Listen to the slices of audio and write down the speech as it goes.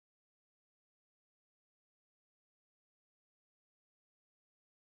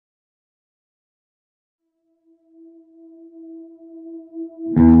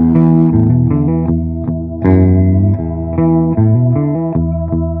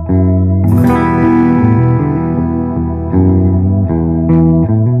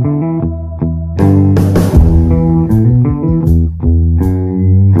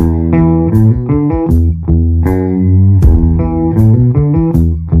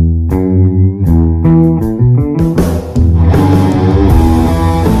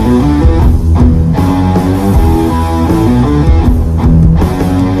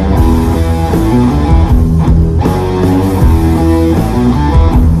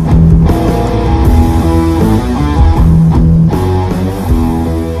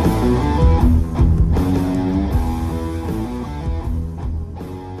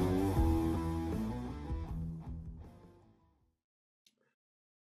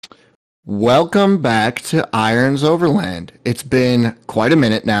Welcome back to Irons Overland. It's been quite a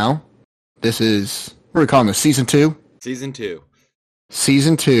minute now. This is, what are we calling this, season two? Season two.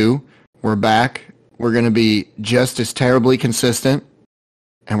 Season two. We're back. We're going to be just as terribly consistent,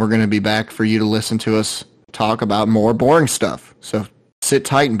 and we're going to be back for you to listen to us talk about more boring stuff. So sit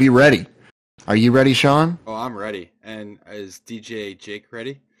tight and be ready. Are you ready, Sean? Oh, I'm ready. And is DJ Jake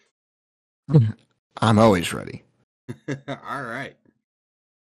ready? I'm always ready. All right.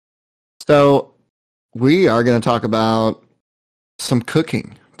 So we are going to talk about some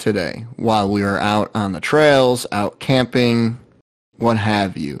cooking today while we are out on the trails, out camping, what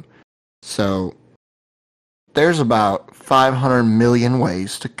have you. So there's about 500 million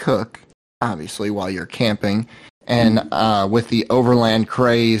ways to cook, obviously, while you're camping. And with the overland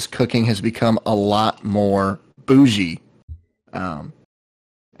craze, cooking has become a lot more bougie. And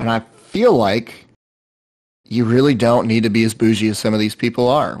I feel like you really don't need to be as bougie as some of these people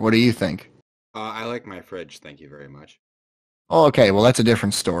are. What do you think? I like my fridge. Thank you very much. Oh, okay. Well, that's a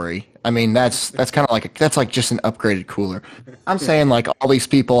different story. I mean, that's kind of like that's like just an upgraded cooler. I'm saying like all these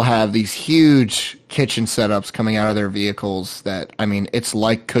people have these huge kitchen setups coming out of their vehicles that I mean, it's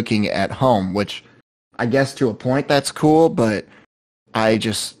like cooking at home, which I guess to a point that's cool, but I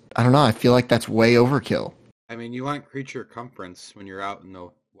don't know, I feel like that's way overkill. I mean, you want creature comforts when you're out in the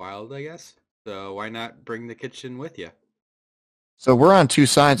wild, I guess. So why not bring the kitchen with you? So we're on two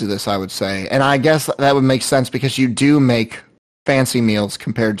sides of this, I would say. And I guess that would make sense because you do make fancy meals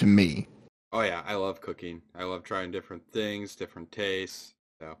compared to me. Oh yeah, I love cooking. I love trying different things, different tastes.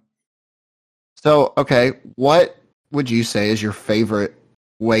 So, So, okay, what would you say is your favorite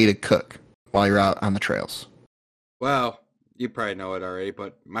way to cook while you're out on the trails? well, you probably know it already,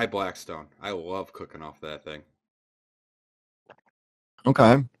 but my Blackstone. I love cooking off that thing.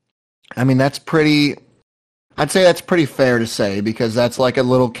 Okay. I mean, I'd say that's pretty fair to say because that's like a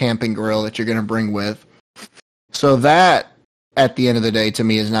little camping grill that you're going to bring with. So that, at the end of the day, to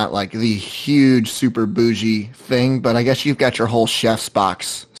me is not like the huge, super bougie thing, but I guess you've got your whole chef's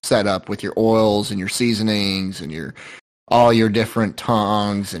box set up with your oils and your seasonings and your all your different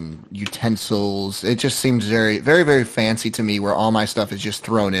tongs and utensils. It just seems very, very, very fancy to me where all my stuff is just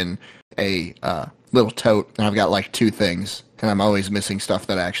thrown in a little tote and I've got like two things and I'm always missing stuff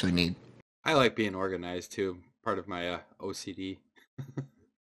that I actually need. I like being organized too. Part of my OCD.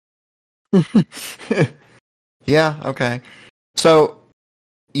 Yeah, okay. So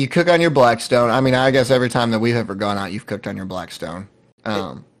you cook on your Blackstone. I mean, I guess every time that we've ever gone out, you've cooked on your Blackstone. It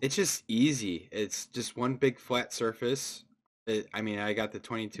Um, it's just easy. It's just one big flat surface. I mean, I got the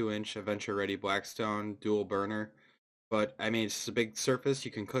 22-inch Adventure Ready Blackstone dual burner, but I mean, it's just a big surface.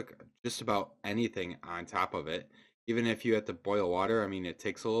 You can cook just about anything on top of it. Even if you have to boil water, I mean, it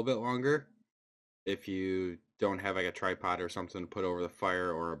takes a little bit longer. If you don't have like a tripod or something to put over the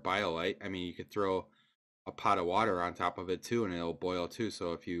fire or a BioLite, I mean, you could throw a pot of water on top of it too, and it'll boil too.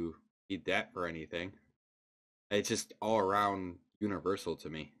 So if you need that for anything, it's just all around universal to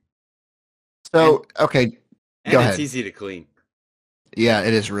me. And so, okay, go and it's ahead. easy to clean. Yeah,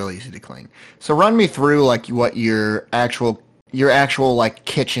 it is really easy to clean. So run me through like what your actual like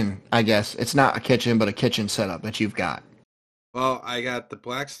kitchen, I guess. It's not a kitchen, but a kitchen setup that you've got. Well, I got the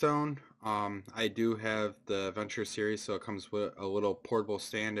Blackstone. I do have the Venture series, so it comes with a little portable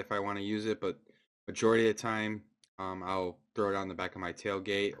stand if I want to use it. But majority of the time, I'll throw it on the back of my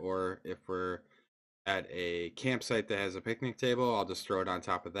tailgate, or if we're at a campsite that has a picnic table, I'll just throw it on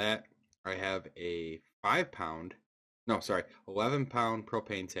top of that. I have a 5 pound, no, sorry, 11-pound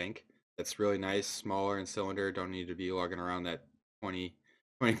propane tank. That's really nice, smaller in cylinder. Don't need to be lugging around that 20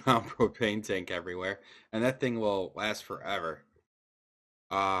 pound propane tank everywhere. And that thing will last forever.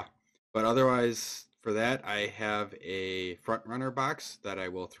 Uh, but otherwise, for that, I have a front runner box that I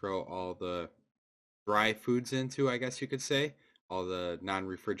will throw all the dry foods into, I guess you could say. All the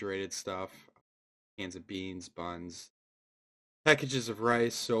non-refrigerated stuff, cans of beans, buns, packages of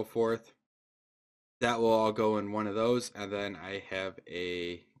rice, so forth. That will all go in one of those. And then I have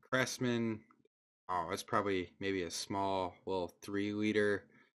a Craftsman. Oh, it's probably maybe a small little 3 liter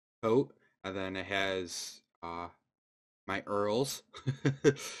tote. And then it has my Earls,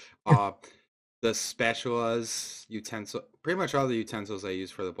 uh, the spatulas, utensil, pretty much all the utensils I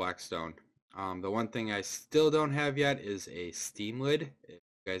use for the Blackstone. The one thing I still don't have yet is a steam lid. If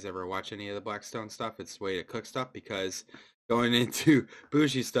you guys ever watch any of the Blackstone stuff, it's a way to cook stuff because going into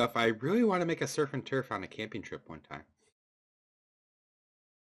bougie stuff, I really want to make a surf and turf on a camping trip one time.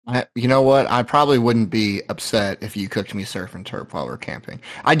 You know what? I probably wouldn't be upset if you cooked me surf and turf while we're camping.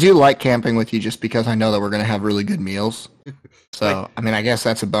 I do like camping with you just because I know that we're going to have really good meals. Like So, I mean, I guess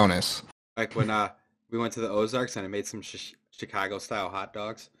that's a bonus. like when we went to the Ozarks and I made some Chicago style hot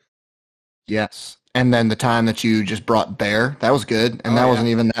dogs. Yes. And then the time that you just brought bear, that was good. And Oh that yeah. wasn't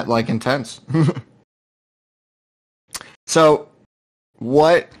even that like intense. So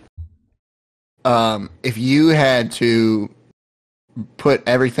what if you had to put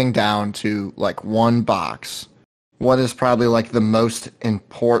everything down to like one box, what is probably like the most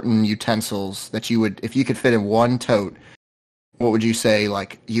important utensils that you would, if you could fit in one tote, what would you say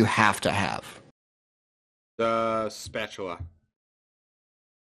like you have to have? The spatula.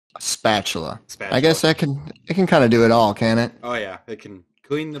 A spatula. I Spatula. guess that can it can kind of do it all, can it? Oh yeah, it can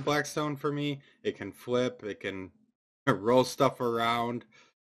clean the Blackstone for me. It can flip. It can roll stuff around.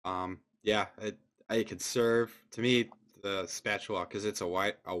 Yeah, it can serve. To me, the spatula because it's a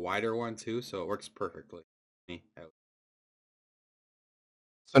wider one too, so it works perfectly. For me.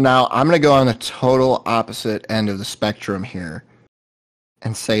 So now I'm going to go on the total opposite end of the spectrum here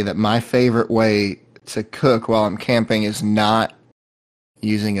and say that my favorite way to cook while I'm camping is not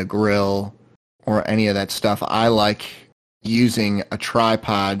using a grill or any of that stuff. I like using a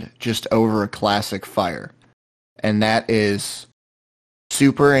tripod just over a classic fire. And that is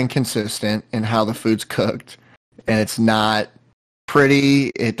super inconsistent in how the food's cooked. And it's not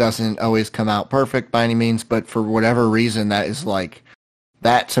pretty. It doesn't always come out perfect by any means, but for whatever reason, that is like,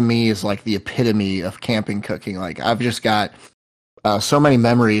 that to me is like the epitome of camping cooking. Like I've just got so many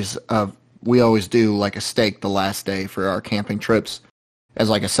memories of, we always do like a steak the last day for our camping trips as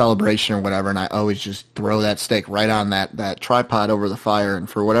like a celebration or whatever, and I always just throw that steak right on that tripod over the fire, and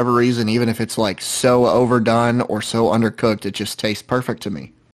for whatever reason, even if it's like so overdone or so undercooked, it just tastes perfect to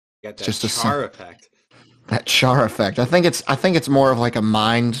me. Got It's that just a char effect. that char effect. I think it's more of like a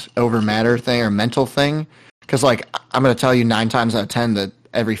mind over matter thing or mental thing, because like I'm gonna tell you 9 times out of 10 that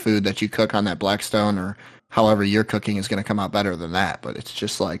every food that you cook on that Blackstone or however you're cooking is gonna come out better than that. But it's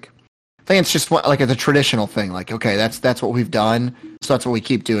just like, I think it's just like the traditional thing. Like, okay, that's what we've done, so that's what we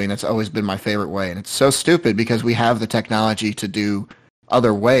keep doing. That's always been my favorite way, and it's so stupid because we have the technology to do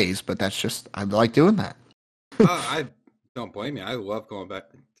other ways, but that's just, I like doing that. I don't blame you. I love going back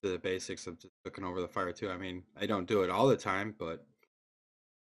to the basics of just cooking over the fire too. I mean, I don't do it all the time, but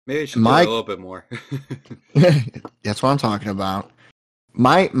maybe I should do it a My little bit more. that's what I'm talking about.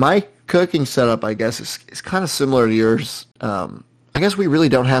 My cooking setup, I guess, is kind of similar to yours. I guess we really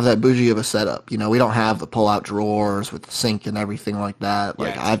don't have that bougie of a setup. You know, we don't have the pull-out drawers with the sink and everything like that.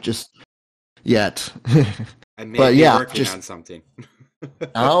 Like Yet. I've just yet, I may but be yeah, working just on something.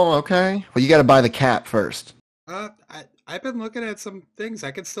 oh okay. Well, you got to buy the cap first. I've been looking at some things.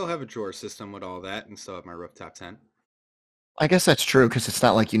 I could still have a drawer system with all that and still have my rooftop tent. I guess that's true because it's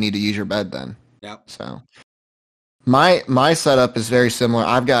not like you need to use your bed then. Yep. So my setup is very similar.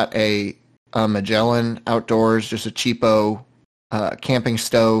 I've got a Magellan Outdoors, just a cheapo camping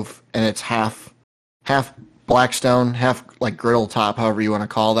stove, and it's half Blackstone, half like griddle top, however you want to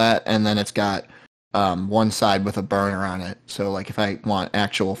call that, and then it's got one side with a burner on it. So like if I want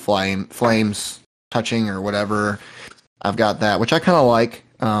actual flames touching or whatever, I've got that, which I kind of like.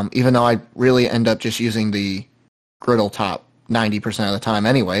 Even though I really end up just using the griddle top 90% of the time,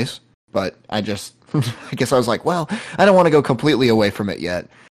 anyways. But I just, I guess I was like, well, I don't want to go completely away from it yet.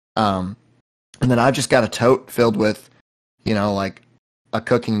 Um, and then I've just got a tote filled with, like a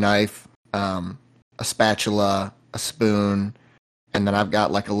cooking knife, a spatula, a spoon, and then I've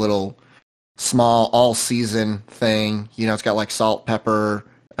got like a little small all season thing. It's got like salt, pepper,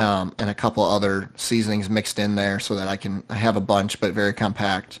 and a couple other seasonings mixed in there so that I have a bunch, but very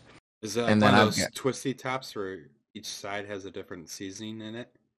compact. Is that And one then of I've those got, twisty tops where each side has a different seasoning in it?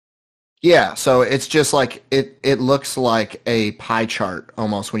 yeah, so it's just like it looks like a pie chart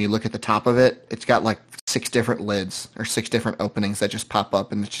almost when you look at the top of it. It's got like 6 different lids or 6 different openings that just pop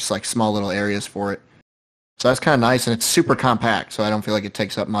up, and it's just like small little areas for it. So that's kind of nice, and it's super compact, so I don't feel like it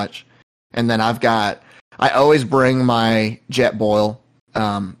takes up much. And then I always bring my jet boil,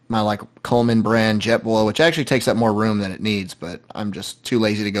 my like Coleman brand jet boil, which actually takes up more room than it needs, but I'm just too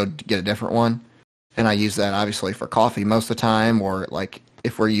lazy to go get a different one. And I use that obviously for coffee most of the time, or like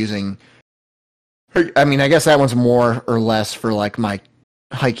if we're using, I mean, I guess that one's more or less for like my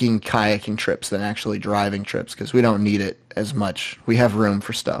hiking, kayaking trips than actually driving trips because we don't need it as much. We have room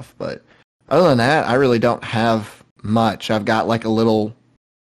for stuff, but other than that, I really don't have much. I've got like a little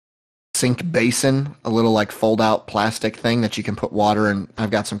sink basin, a little like fold out plastic thing that you can put water in.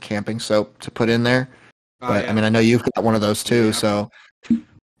 I've got some camping soap to put in there. Oh But I mean, yeah. I know you've got one of those too, Yep. so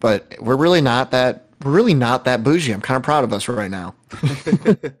but we're really not that bougie. I'm kind of proud of us right now.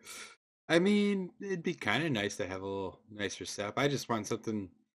 I mean, it'd be kind of nice to have a little nicer setup. I just want something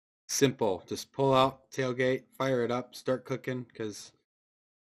simple. Just pull out tailgate, fire it up, start cooking. Because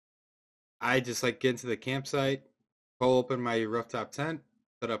I just like get into the campsite, pull open my rooftop tent,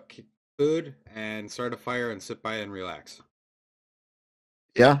 set up food, and start a fire and sit by and relax.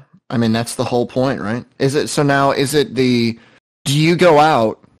 Yeah. I mean, that's the whole point, right? Is it so now is it the do you go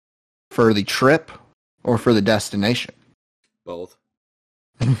out for the trip or for the destination? Both.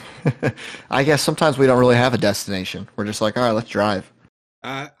 I guess sometimes we don't really have a destination. We're just like, all right, let's drive.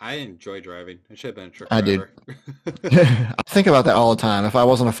 I enjoy driving. I should have been a truck I do. driver. I think about that all the time. If I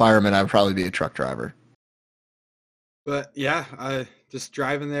wasn't a fireman, I would probably be a truck driver. But yeah, I just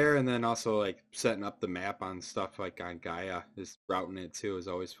driving there and then also like setting up the map on stuff like on Gaia, just routing it too is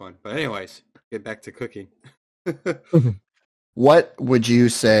always fun. But anyways, get back to cooking. Mhm. What would you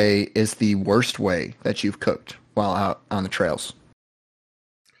say is the worst way that you've cooked while out on the trails?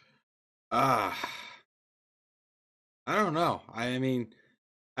 Ah, I don't know. I mean,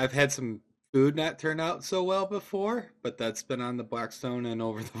 I've had some food not turn out so well before, but that's been on the Blackstone and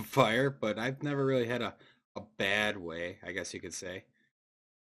over the fire. But I've never really had a bad way, I guess you could say.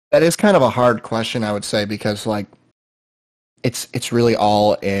 That is kind of a hard question, I would say, because like it's really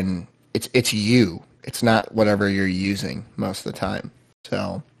all in it's you. It's not whatever you're using most of the time.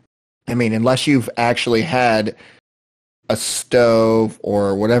 So, I mean, unless you've actually had a stove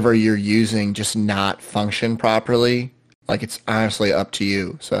or whatever you're using just not function properly, like it's honestly up to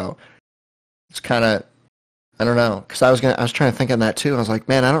you. So, it's kind of I don't know because I was trying to think on that too. I was like,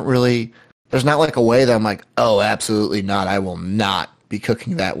 man, I don't really. There's not like a way that I'm like, oh, absolutely not. I will not be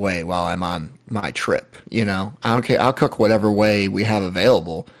cooking that way while I'm on my trip. You know, okay, I'll cook whatever way we have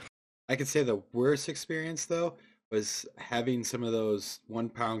available. I could say the worst experience though was having some of those 1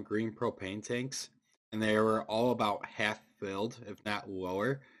 pound green propane tanks, and they were all about half filled, if not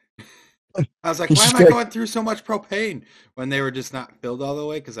lower. I was like, You why am just I like, going through so much propane when they were just not filled all the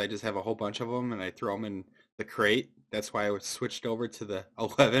way? Because I just have a whole bunch of them and I throw them in the crate. That's why I switched over to the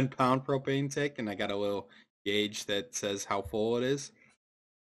 11-pound propane tank, and I got a little gauge that says how full it is.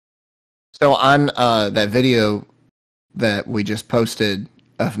 so on that video that we just posted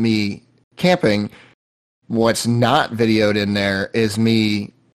of me camping, what's not videoed in there is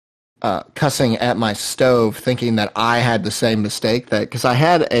me cussing at my stove, thinking that I had the same mistake that because I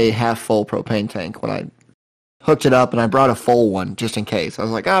had a half full propane tank when I hooked it up, and I brought a full one just in case. I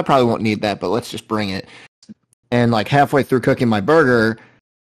was like, oh, I probably won't need that, but let's just bring it. And like halfway through cooking my burger,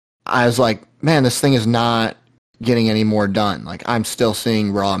 I was like, man, this thing is not getting any more done. Like I'm still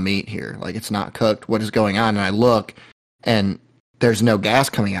seeing raw meat here. Like it's not cooked. What is going on? And I look, and there's no gas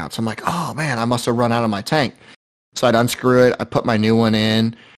coming out. So I'm like, oh man, I must have run out of my tank. So I'd unscrew it. I put my new one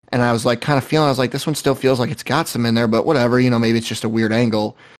in, and I was like, kind of feeling. I was like, this one still feels like it's got some in there, but whatever. You know, maybe it's just a weird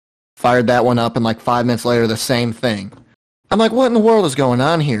angle. Fired that one up, and like 5 minutes later, the same thing. I'm like, what in the world is going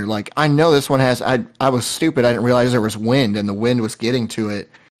on here? Like, I know this one has. I was stupid. I didn't realize there was wind, and the wind was getting to it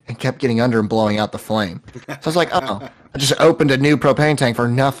and kept getting under and blowing out the flame. So I was like, oh, I just opened a new propane tank for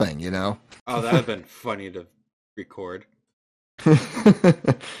nothing, you know? Oh, that would have been funny to record.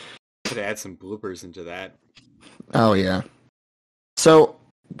 Could add some bloopers into that. Oh yeah. So,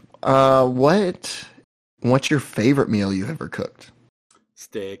 what's your favorite meal you ever cooked?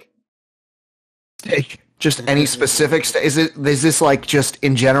 Steak. Steak. Just any specific steak? Is this like just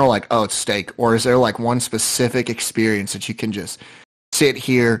in general like oh it's steak, or is there like one specific experience that you can just sit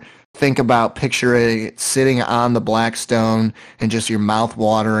here, think about picturing it sitting on the Blackstone and just your mouth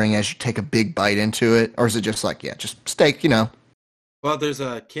watering as you take a big bite into it, or is it just like yeah just steak, you know? Well, there's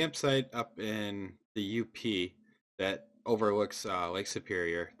a campsite up in the UP that overlooks Lake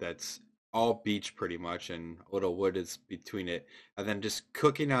Superior that's all beach pretty much, and a little wood is between it. And then just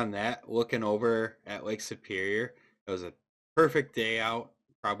cooking on that, looking over at Lake Superior. It was a perfect day out,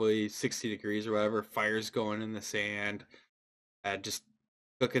 probably 60 degrees or whatever, fires going in the sand, just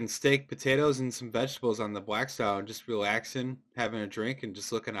cooking steak, potatoes, and some vegetables on the Blackstone, just relaxing, having a drink, and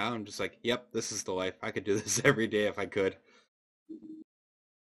just looking out. I'm just like, yep, this is the life. I could do this every day if I could.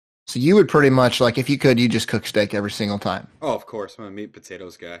 So you would pretty much like if you could, you just cook steak every single time. Oh, of course, I'm a meat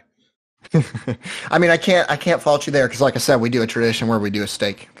potatoes guy. I mean, I can't fault you there because, like I said, we do a tradition where we do a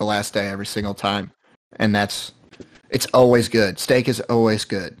steak the last day every single time, and it's always good. Steak is always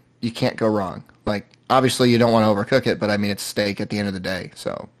good. You can't go wrong. Like obviously, you don't want to overcook it, but I mean, it's steak at the end of the day,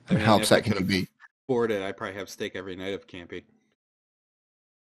 so I mean, how if I upset can could you be? afford it, I'd probably have steak every night of camping.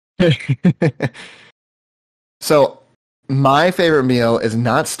 So my favorite meal is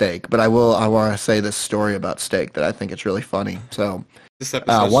not steak, but I want to say this story about steak that I think it's really funny. So This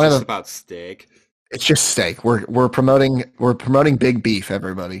episode's one of just the about steak. it's just steak. We're promoting big beef,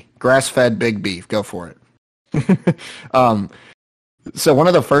 everybody. Grass fed big beef. Go for it. um, so one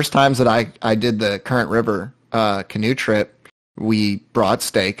of the first times that I did the Current River canoe trip, we brought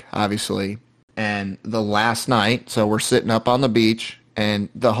steak, obviously, and the last night, so we're sitting up on the beach, and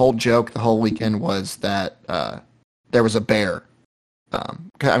the whole joke the whole weekend was that there was a bear.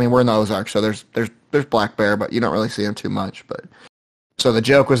 I mean, we're in the Ozarks, so there's black bear, but you don't really see them too much. But so the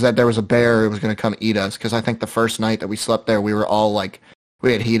joke was that there was a bear who was going to come eat us, because I think the first night that we slept there, we were all like,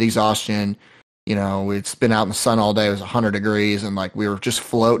 we had heat exhaustion. You know, we'd been out in the sun all day. It was 100 degrees, and like we were just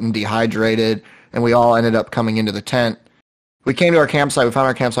floating, dehydrated, and we all ended up coming into the tent. We came to our campsite. We found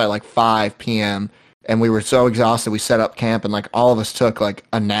our campsite at like 5 p.m., and we were so exhausted we set up camp, and like all of us took like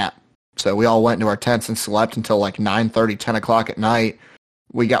a nap. So we all went into our tents and slept until like 9:30, 10 o'clock at night.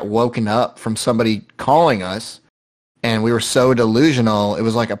 We got woken up from somebody calling us, and we were so delusional. It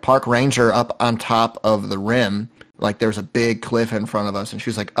was like a park ranger up on top of the rim. Like there was a big cliff in front of us, and she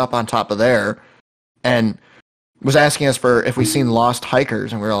was like up on top of there and was asking us for if we seen lost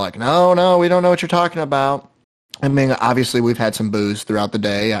hikers. And we were like, no, we don't know what you're talking about. I mean, obviously we've had some booze throughout the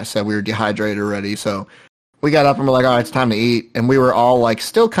day. I said we were dehydrated already. So we got up and we're like, all right, it's time to eat. And we were all like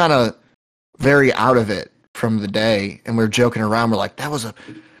still kind of very out of it from the day. And we were joking around. We're like, that was a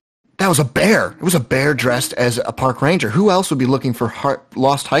bear. It was a bear dressed as a park ranger. Who else would be looking for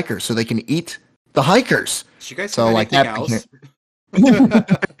lost hikers so they can eat the hikers? Did you guys so have like anything that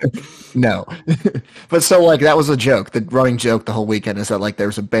else? No. But so like that was a joke. The running joke the whole weekend is that like there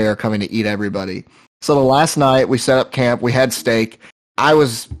was a bear coming to eat everybody. So the last night we set up camp, we had steak. I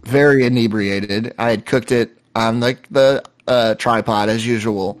was very inebriated. I had cooked it on like the tripod as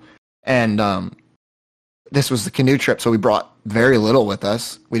usual. And this was the canoe trip, so we brought very little with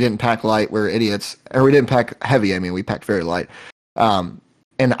us. We didn't pack light. We're idiots. Or we didn't pack heavy. I mean, we packed very light. And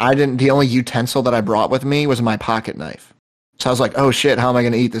the only utensil that I brought with me was my pocket knife. So I was like, oh shit, how am I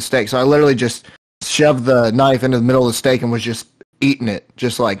going to eat this steak? So I literally just shoved the knife into the middle of the steak and was just eating it.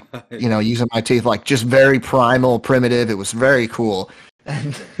 Just like, you know, using my teeth, like just very primal, primitive. It was very cool.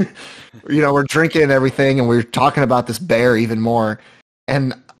 And, you know, we're drinking and everything, and we're talking about this bear even more.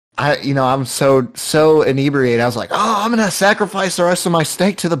 And I'm so inebriated. I was like, oh, I'm going to sacrifice the rest of my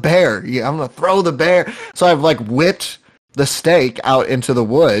steak to the bear. Yeah, I'm going to throw the bear. So I've like whipped the steak out into the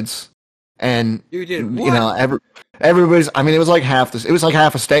woods, and You did what? you know, everybody's, I mean, it was like half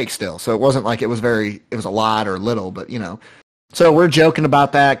a steak still. So it wasn't like it was a lot or little, but you know. So we're joking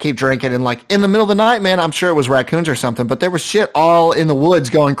about that, keep drinking, and like in the middle of the night, man, I'm sure it was raccoons or something, but there was shit all in the woods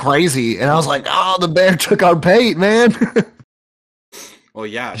going crazy. And I was like, oh, the bear took our bait, man. Well,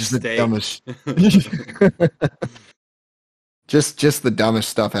 yeah, Just steak. the dumbest. just the dumbest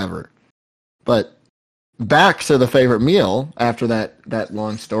stuff ever. But back to the favorite meal after that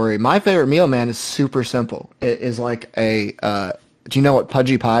long story. My favorite meal, man, is super simple. It is like a do you know what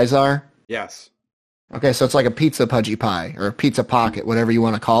pudgy pies are? Yes. Okay, so it's like a pizza pudgy pie or a pizza pocket, whatever you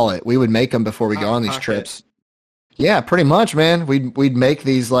want to call it. We would make them before we go on these Pocket. trips. Yeah, pretty much, man. We'd make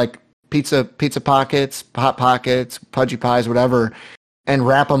these like pizza pockets, hot pockets, pudgy pies, whatever, and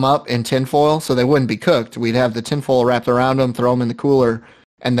wrap them up in tinfoil so they wouldn't be cooked. We'd have the tinfoil wrapped around them, throw them in the cooler,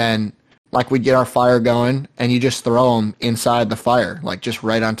 and then like we'd get our fire going, and you just throw them inside the fire, like just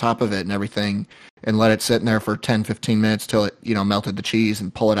right on top of it and everything, and let it sit in there for 10, 15 minutes till it, you know, melted the cheese,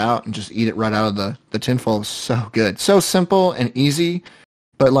 and pull it out and just eat it right out of the tinfoil. It was so good. So simple and easy,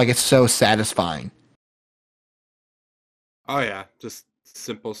 but like it's so satisfying. Oh yeah, just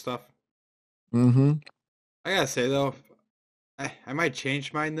simple stuff. Mm-hmm. I gotta say though, I might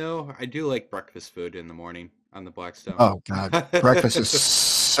change mine though. I do like breakfast food in the morning on the Blackstone. Oh, God. Breakfast is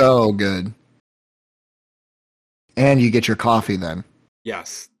so good. And you get your coffee then.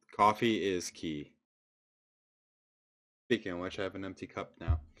 Yes, coffee is key. Speaking of which, I have an empty cup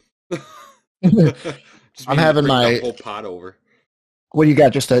now. Just I'm made me having bring my... the whole pot over. What do you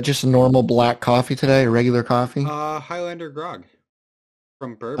got? Just a normal black coffee today? A regular coffee? Highlander Grog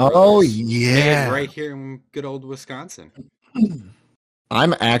from Bird Oh, Brothers. yeah. Made right here in good old Wisconsin.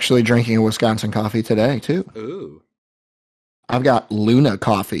 I'm actually drinking a Wisconsin coffee today, too. Ooh. I've got Luna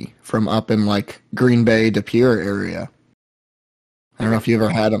coffee from up in, like, Green Bay, De Pere area. I don't know if you ever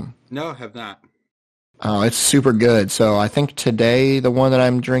had them. No, have not. Oh, it's super good. So I think today the one that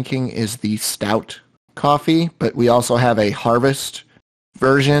I'm drinking is the stout coffee, but we also have a harvest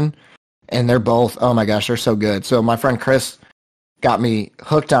version, and they're both, oh my gosh, they're so good. So my friend Chris got me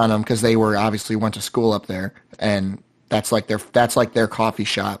hooked on them because they were obviously went to school up there, and that's like their coffee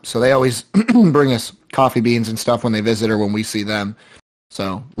shop. So they always bring us coffee beans and stuff when they visit or when we see them.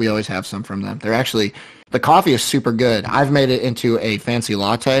 So we always have some from them. They're actually, the coffee is super good. I've made it into a fancy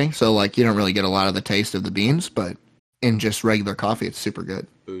latte, so like you don't really get a lot of the taste of the beans, but in just regular coffee, it's super good.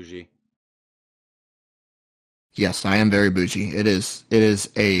 Bougie. Yes, I am very bougie. It is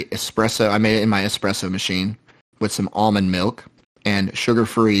a espresso. I made it in my espresso machine with some almond milk and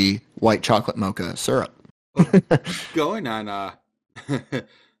sugar-free white chocolate mocha syrup. Going on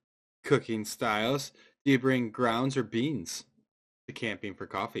Cooking styles. Do you bring grounds or beans to camping for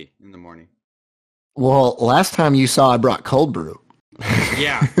coffee in the morning? Well, last time you saw I brought cold brew.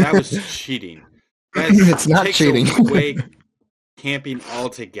 Yeah, that was cheating. That It's not takes cheating. away camping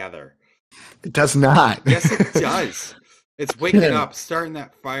altogether. It does not. Yes, it does. It's waking up, starting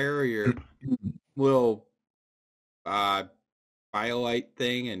that fire or your little uh firelight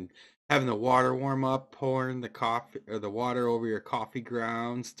thing and having the water warm up, pouring the coffee or the water over your coffee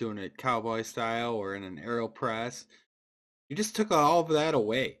grounds, doing it cowboy style or in an AeroPress. You just took all of that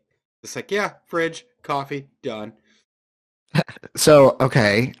away. It's like, yeah, fridge, coffee, done. So,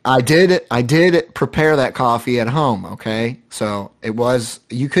 okay, I did prepare that coffee at home, okay? So,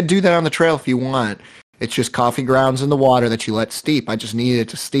 you could do that on the trail if you want. It's just coffee grounds in the water that you let steep. I just needed it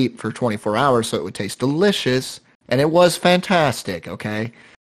to steep for 24 hours so it would taste delicious, and it was fantastic, okay?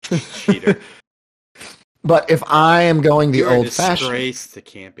 Cheater. But if I am going the You are a old-fashioned, disgrace to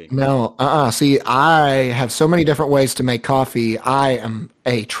camping. no, see, I have so many different ways to make coffee. I am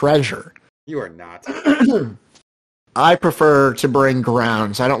a treasure. You are not. I prefer to bring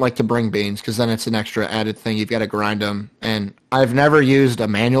grounds. I don't like to bring beans because then it's an extra added thing. You've got to grind them. And I've never used a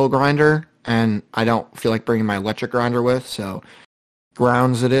manual grinder, and I don't feel like bringing my electric grinder with, so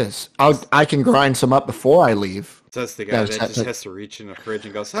grounds it is. I can grind some up before I leave. Says the guy that just has to reach in the fridge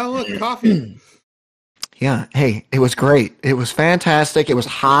and goes, oh, look, coffee. Yeah, hey, it was great. It was fantastic. It was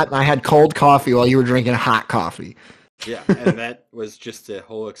hot, and I had cold coffee while you were drinking hot coffee. Yeah, and that was just a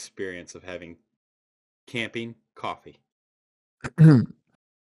whole experience of having camping coffee.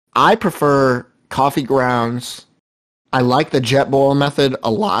 I prefer coffee grounds. I like the jet boil method a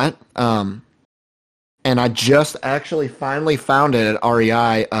lot. And I just actually finally found it at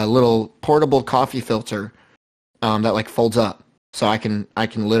REI, a little portable coffee filter that like folds up. So I can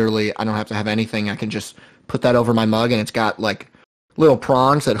literally, I don't have to have anything. I can just put that over my mug, and it's got like little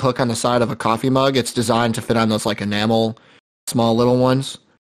prongs that hook on the side of a coffee mug. It's designed to fit on those like enamel small little ones,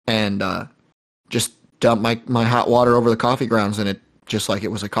 and just dump my hot water over the coffee grounds, and it just like it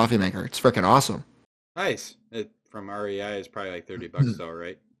was a coffee maker. It's freaking awesome. Nice. It from REI is probably like $30 though,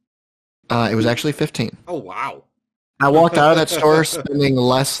 right? It was actually 15. Oh wow. I walked out of that store spending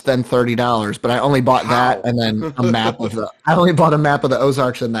less than $30, but I only bought that and then a map of the. I only bought a map of the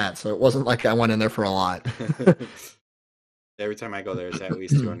Ozarks and that, so it wasn't like I went in there for a lot. Every time I go there, it's at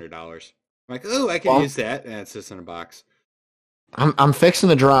least $200. I'm like, oh, I can Well, use that, and it's just in a box. I'm fixing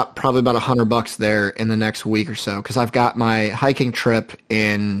to drop probably about $100 there in the next week or so because I've got my hiking trip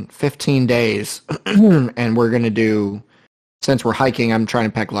in 15 days, and we're gonna do. Since we're hiking, I'm trying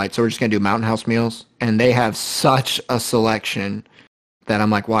to pack light, so we're just gonna do Mountain House meals, and they have such a selection that I'm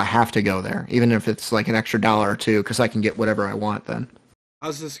like, well, I have to go there, even if it's like an extra dollar or two, because I can get whatever I want then. I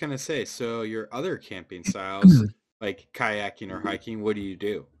was just gonna say, so your other camping styles, like kayaking or hiking, what do you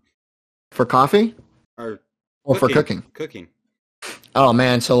do? For coffee Or or for cooking? Cooking. Oh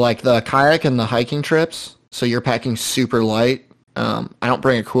man, so like the kayak and the hiking trips, so you're packing super light. I don't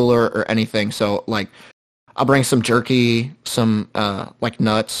bring a cooler or anything, so like I'll bring some jerky, some like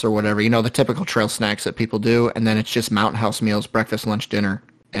nuts or whatever, the typical trail snacks that people do, and then it's just Mountain House meals, breakfast, lunch, dinner.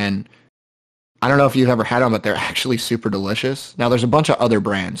 And I don't know if you've ever had them, but they're actually super delicious. Now there's a bunch of other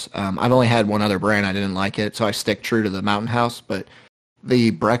brands. I've only had one other brand. I didn't like it, so I stick true to the Mountain House. But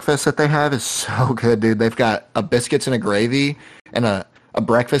the breakfast that they have is so good, dude. They've got a biscuits and a gravy and a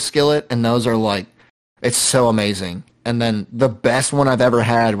breakfast skillet, and those are like, it's so amazing. And then the best one I've ever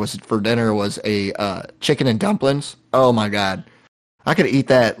had was for dinner was a chicken and dumplings. Oh my God. I could eat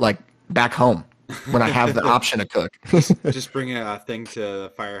that like back home when I have the option to cook. Just bring a thing to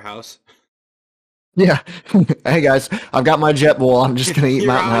the firehouse. Yeah. Hey guys, I've got my jet bowl. I'm just gonna eat You're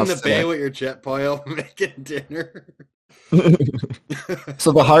Mountain out House in the today. bay with your jet boil making dinner.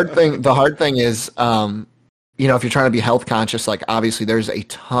 So the hard thing is, if you're trying to be health conscious, like obviously there's a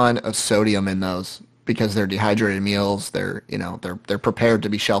ton of sodium in those because they're dehydrated meals. They're prepared to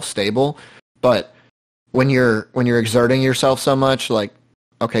be shelf stable. But when you're exerting yourself so much, like,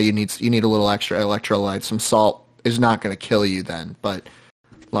 okay, you need a little extra electrolytes. Some salt is not going to kill you then. But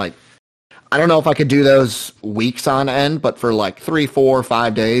like, I don't know if I could do those weeks on end, but for like 3, 4,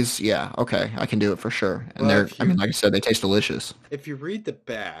 5 days, yeah, okay, I can do it for sure. And Well, if I mean, you like I said, they taste delicious. if you read the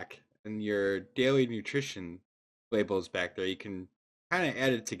back and your daily nutrition labels back there, you can kind of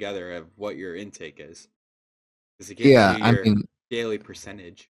add it together of what your intake is. Because it gives Yeah, you I your mean, daily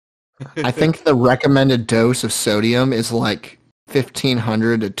percentage. I think the recommended dose of sodium is like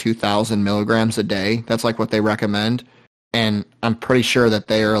 1,500 to 2,000 milligrams a day. That's like what they recommend. And I'm pretty sure that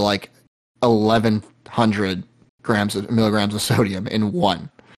they are like 1,100 milligrams of sodium in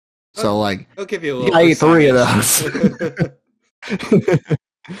one. I'll, So like, I'll give you a you little gotta eat 3 of percentage. those.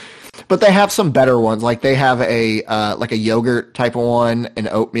 But they have some better ones. Like they have a like a yogurt type of one, an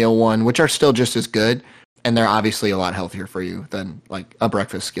oatmeal one, which are still just as good, and they're obviously a lot healthier for you than like a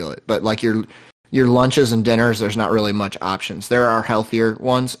breakfast skillet. But like your lunches and dinners, there's not really much options. There are healthier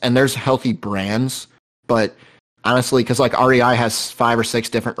ones, and there's healthy brands, but honestly, because like REI has 5 or 6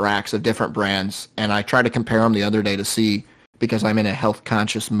 different racks of different brands, and I tried to compare them the other day to see because I'm in a health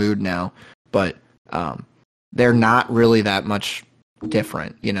conscious mood now, but they're not really that much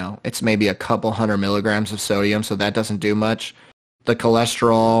different. You know, it's maybe a couple 100 milligrams of sodium, so that doesn't do much. The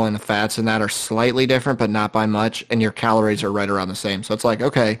cholesterol and the fats in that are slightly different, but not by much, and your calories are right around the same. So it's like,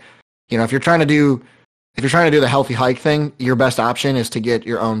 okay, you know, if you're trying to do the healthy hike thing, your best option is to get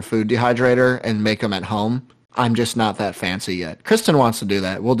your own food dehydrator and make them at home. I'm just not that fancy yet. Kristen wants to do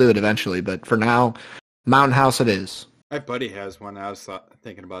that. We'll do it eventually, but for now, Mountain House it is. My buddy has one. I was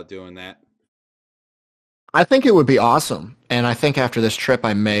thinking about doing that. I think it would be awesome. And I think after this trip,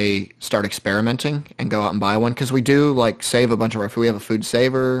 I may start experimenting and go out and buy one because we do like save a bunch of our food. We have a food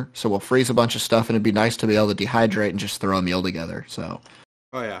saver, so we'll freeze a bunch of stuff and it'd be nice to be able to dehydrate and just throw a meal together. So,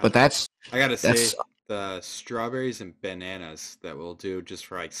 Oh yeah, but I gotta that's, say the strawberries and bananas that we'll do just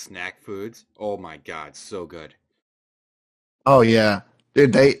for like snack foods. Oh my god, so good. oh yeah.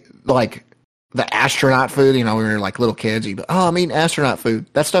 Dude, they like the astronaut food, you know, when we were like little kids, you'd be, oh, I'm eating astronaut food.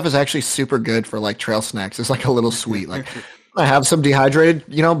 That stuff is actually super good for like trail snacks. It's like a little sweet. Like I have some dehydrated,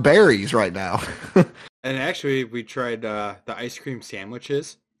 you know, berries right now. And actually, we tried the ice cream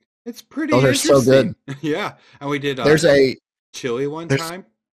sandwiches. It's pretty Those are so interesting. good. Yeah, and we did There's a chili one there's time.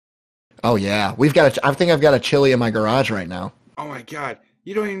 oh yeah. We've got I think I've got a chili in my garage right now. Oh my god,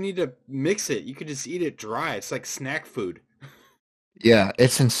 you don't even need to mix it. You could just eat it dry. It's like snack food. Yeah,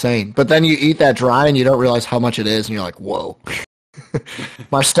 it's insane. But then you eat that dry and you don't realize how much it is and you're like, "Whoa."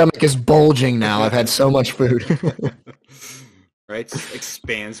 My stomach is bulging now. I've had so much food. Right? It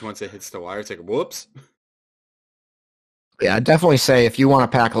expands once it hits the water. It's like, whoops. Yeah, I'd definitely say if you want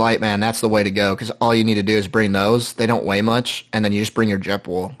to pack light, man, that's the way to go because all you need to do is bring those. They don't weigh much, and then you just bring your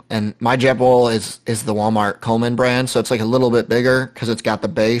Jetboil. And my Jetboil is the Walmart Coleman brand, so it's like a little bit bigger because it's got the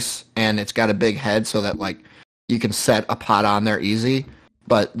base and it's got a big head so that like you can set a pot on there easy.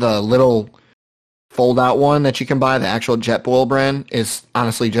 But the little fold-out one that you can buy, the actual Jetboil brand, is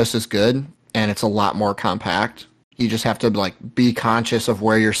honestly just as good, and it's a lot more compact. You just have to like be conscious of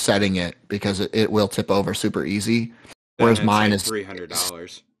where you're setting it because it will tip over super easy. Then Whereas it's mine like is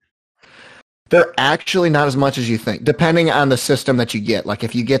 $300. they're actually not as much as you think, depending on the system that you get. Like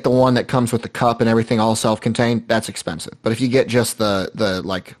if you get the one that comes with the cup and everything all self-contained, that's expensive. But if you get just the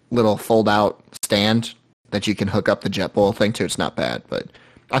like little fold-out stand that you can hook up the Jetboil thing to, it's not bad. But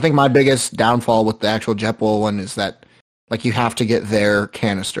I think my biggest downfall with the actual Jetboil one is that like you have to get their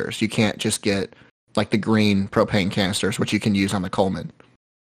canisters. You can't just get like the green propane canisters, which you can use on the Coleman.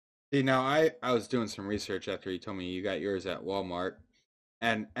 See, now I was doing some research after you told me you got yours at Walmart,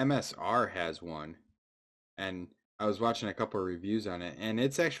 and MSR has one, and I was watching a couple of reviews on it, and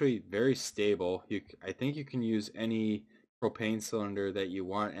it's actually very stable. I think you can use any propane cylinder that you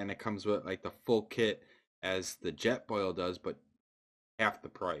want, and it comes with like the full kit as the Jetboil does, but half the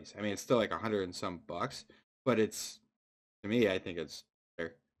price. I mean, it's still like 100 and some bucks, but it's to me, I think it's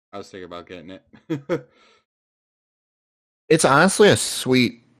fair. I was thinking about getting it. It's honestly a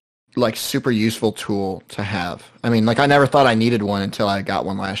sweet, like super useful tool to have. I mean, like I never thought I needed one until I got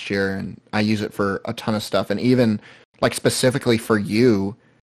one last year and I use it for a ton of stuff. And even like specifically for you,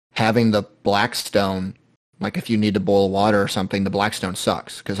 having the Blackstone, like if you need to boil water or something, the Blackstone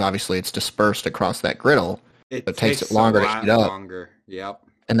sucks because obviously it's dispersed across that griddle. It It takes it takes a longer to heat lot up. longer. Yep.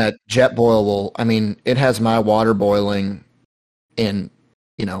 And that Jetboil will, I mean, it has my water boiling in,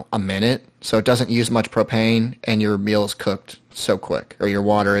 you know, a minute. So it doesn't use much propane and your meal is cooked so quick or your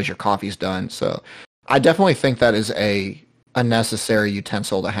water as your coffee's done. So I definitely think that is a necessary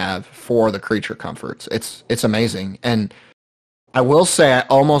utensil to have for the creature comforts. It's amazing. And I will say I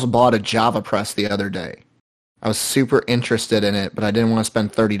almost bought a Java press the other day. I was super interested in it, but I didn't want to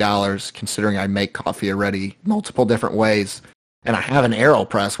spend $30 considering I make coffee already multiple different ways. And I have an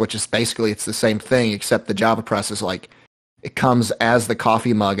AeroPress, which is basically it's the same thing, except the Java press is like it comes as the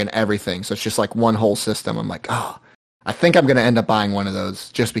coffee mug and everything. So it's just like one whole system. I'm like, oh, I think I'm gonna end up buying one of those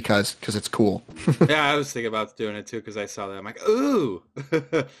just because it's cool. Yeah, I was thinking about doing it too because I saw that. I'm like, ooh,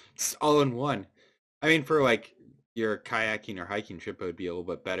 it's all in one. I mean, for like your kayaking or hiking trip, it would be a little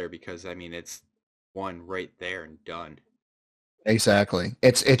bit better because I mean, it's one right there and done. Exactly.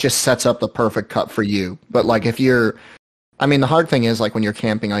 It just sets up the perfect cup for you. But like if you're I mean the hard thing is like when you're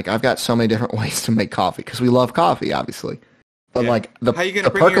camping, like I've got so many different ways to make coffee because we love coffee, obviously. But Yeah. like How you gonna the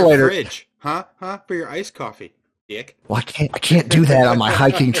bring your percolator fridge? Huh? For your iced coffee? dick. Well, I can't do that on my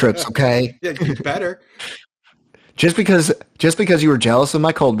hiking trips, okay? Yeah, you better. Just because you were jealous of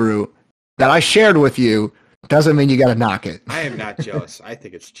my cold brew that I shared with you doesn't mean you got to knock it. I am not jealous. I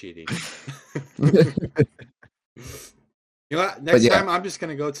think it's cheating. You know what? But Next yeah, time I'm just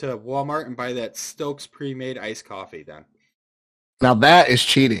gonna go to Walmart and buy that Stokes pre-made iced coffee. Then now that is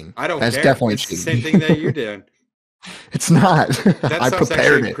cheating. I don't That's care. definitely It's the same cheating. thing that you're doing. It's not. That I stuff's actually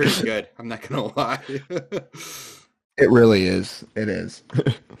prepared it. pretty good. I'm not gonna lie. It really is. It is.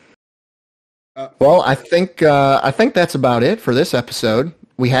 uh, Well, I think that's about it for this episode.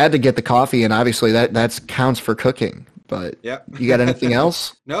 We had to get the coffee, and obviously that counts for cooking. But yep. you got anything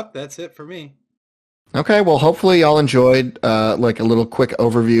else? Nope. That's it for me. Okay, well, hopefully y'all enjoyed like a little quick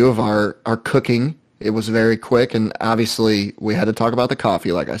overview of our cooking. It was very quick, and obviously we had to talk about the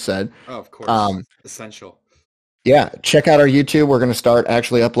coffee, like I said. Oh, of course. Um, Essential. yeah, check out our YouTube. We're going to start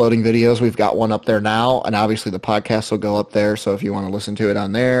actually uploading videos. We've got one up there now, and obviously the podcast will go up there. So if you want to listen to it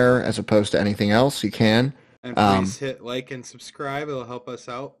on there as opposed to anything else, you can. And please hit like and subscribe. It'll help us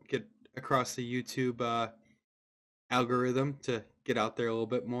out get across the YouTube algorithm to get out there a little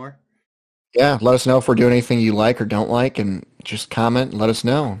bit more. Yeah, let us know if we're doing anything you like or don't like, and just comment and let us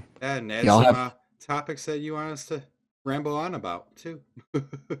know. And add Y'all some have topics that you want us to ramble on about too. all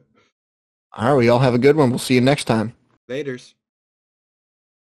right. We all have a good one. We'll see you next time. Laters.